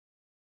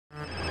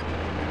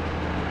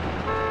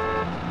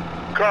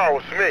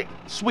Carl, it's me.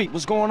 Sweet,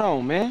 what's going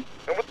on, man?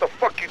 And what the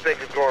fuck you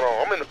think is going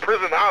on? I'm in the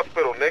prison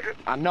hospital, nigga.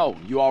 I know.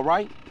 You all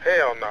right?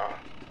 Hell nah.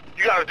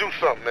 You gotta do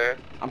something, man.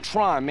 I'm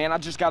trying, man. I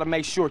just gotta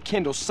make sure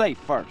Kendall's safe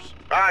first.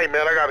 All right,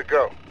 man, I gotta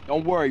go.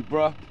 Don't worry,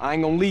 bruh. I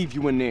ain't gonna leave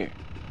you in there.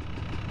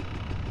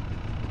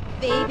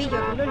 Baby,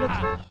 you're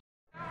looking.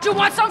 Do you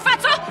want some,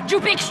 fatso?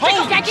 You big stick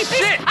of Yankee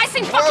fish? I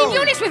seen fucking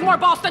units with more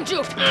balls than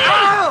you.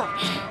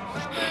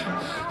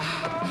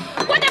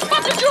 What the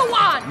fuck did you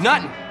want?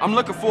 Nothing. I'm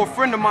looking for a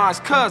friend of mine's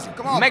cousin.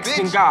 Come on,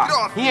 Mexican bitch. guy. Get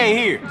off He ain't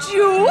here.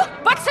 You?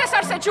 But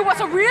Cesar said you was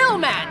a real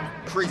man.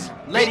 Crazy.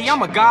 Lady,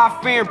 I'm a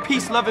God-fearing,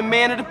 peace-loving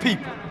man of the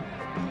people.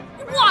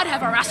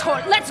 Whatever, asshole.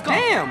 Let's go.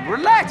 Damn,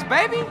 relax,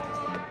 baby.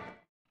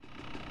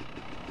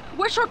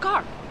 Where's your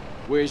car?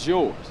 Where's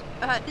yours?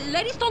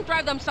 Ladies don't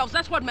drive themselves.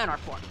 That's what men are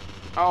for.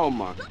 Oh,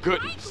 my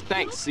goodness.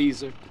 Thanks,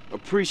 Caesar.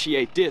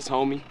 Appreciate this,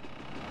 homie.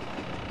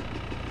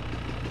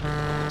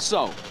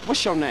 So,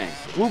 what's your name?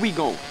 Where we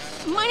going?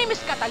 My name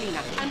is Catalina,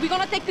 and we're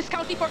gonna take this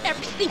county for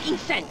every stinking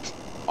cent.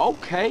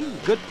 Okay,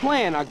 good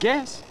plan, I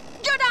guess.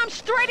 You're damn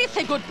straight it's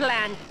a good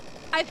plan.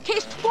 I've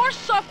cased 4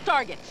 soft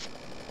targets.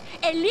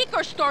 A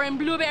liquor store in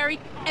Blueberry,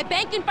 a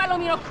bank in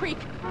Palomino Creek,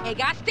 a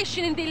gas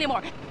station in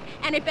Dillimore,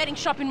 and a betting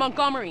shop in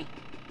Montgomery.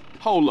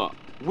 Hold up.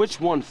 Which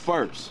one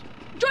first?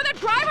 You're the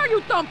driver,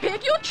 you dumb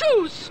pig. You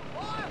choose.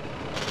 Hand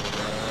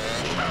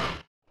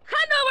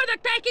over the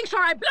takings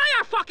or I blow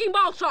your fucking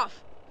balls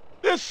off.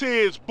 This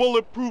here is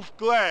bulletproof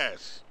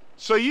glass.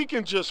 So you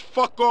can just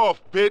fuck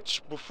off,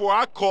 bitch, before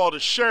I call the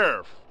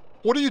sheriff.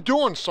 What are you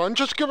doing, son?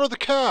 Just give her the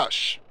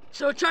cash.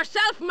 Suit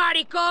yourself,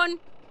 maricon.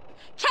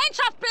 Change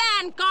of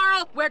plan,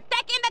 Carl. We're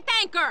taking the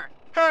tanker.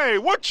 Hey,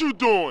 what you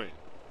doing?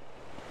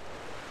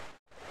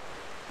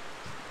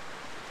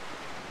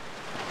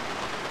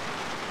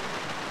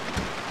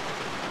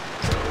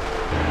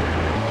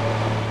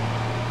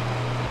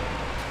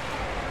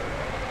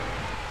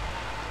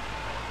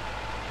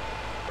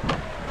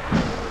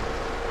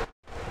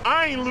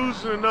 I ain't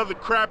losing another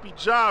crappy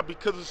job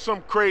because of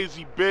some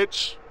crazy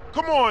bitch.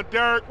 Come on,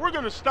 Derek, we're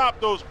gonna stop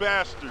those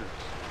bastards.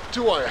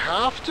 Do I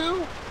have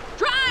to?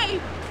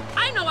 Drive!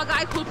 I know a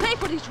guy who'll pay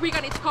for this rig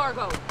and its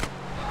cargo.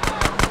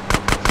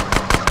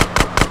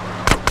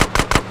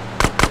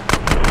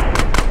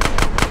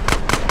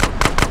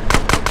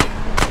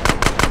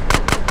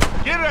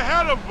 Get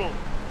ahead of them!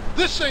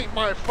 This ain't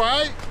my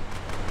fight.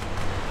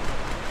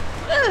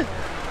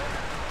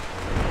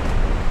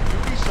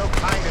 Be so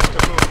kind as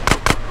to move.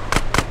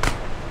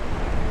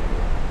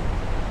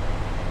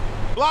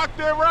 Block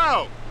their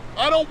route!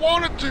 I don't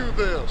want to do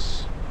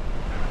this.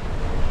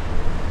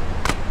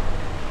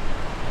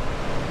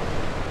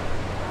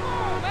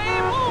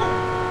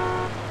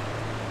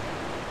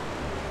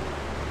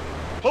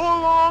 Pull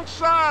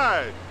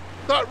alongside!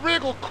 That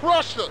rig will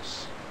crush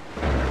us.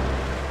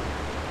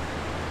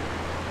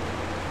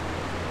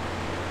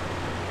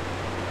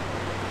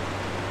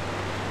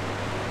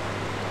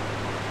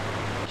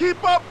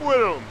 Keep up with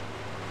them!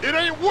 It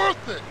ain't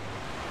worth it.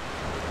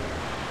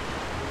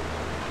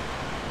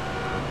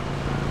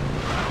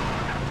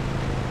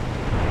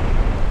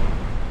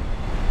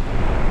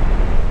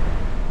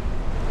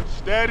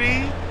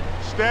 Steady,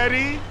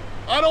 steady.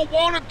 I don't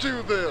want to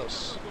do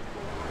this.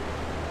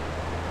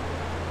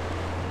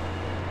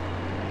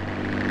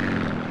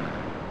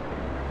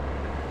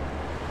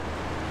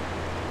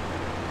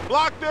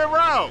 Block their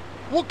route.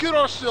 We'll get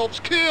ourselves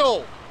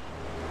killed.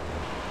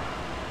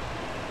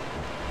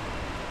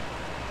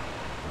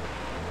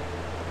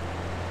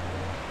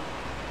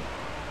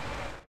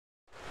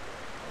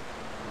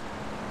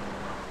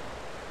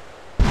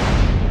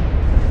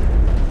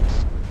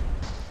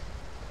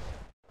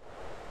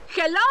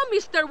 Hello,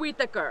 Mr.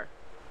 Whitaker.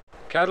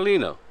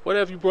 Catalina, what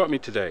have you brought me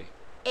today?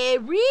 A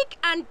rig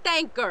and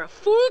tanker,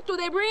 full to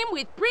the brim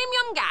with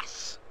premium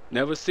gas.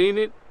 Never seen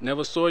it,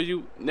 never saw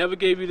you, never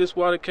gave you this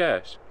water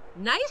cash.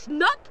 Nice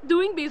not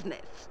doing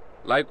business.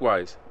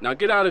 Likewise. Now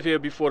get out of here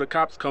before the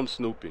cops come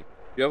snooping.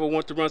 If you ever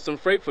want to run some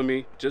freight for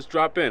me, just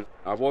drop in.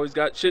 I've always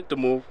got shit to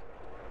move.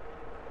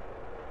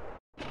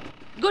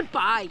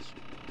 Goodbye.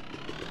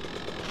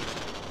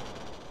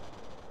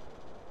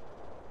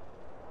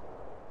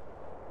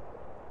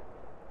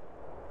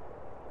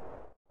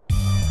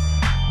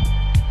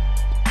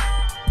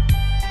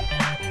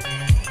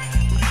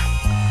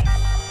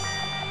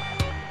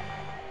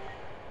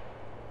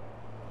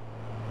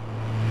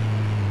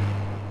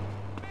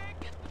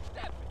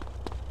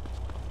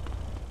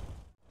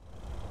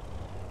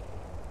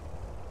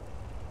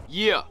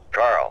 Yeah.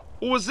 Carl,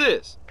 Who was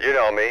this? you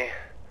know me.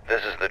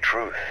 This is the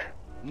truth.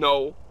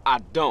 No, I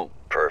don't.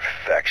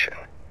 Perfection.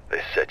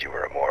 They said you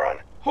were a moron.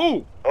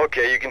 Who?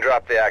 Okay, you can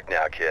drop the act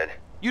now, kid.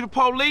 You the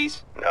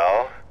police?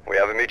 No, we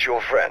have a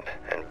mutual friend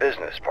and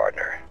business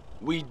partner.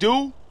 We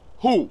do?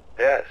 Who?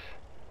 Yes.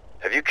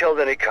 Have you killed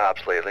any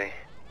cops lately?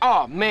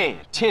 Aw, man,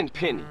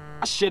 Tenpenny.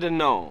 I should've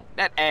known.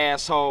 That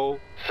asshole.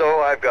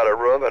 So I've got a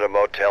room at a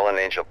motel in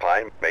Angel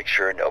Pine. Make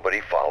sure nobody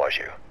follows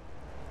you.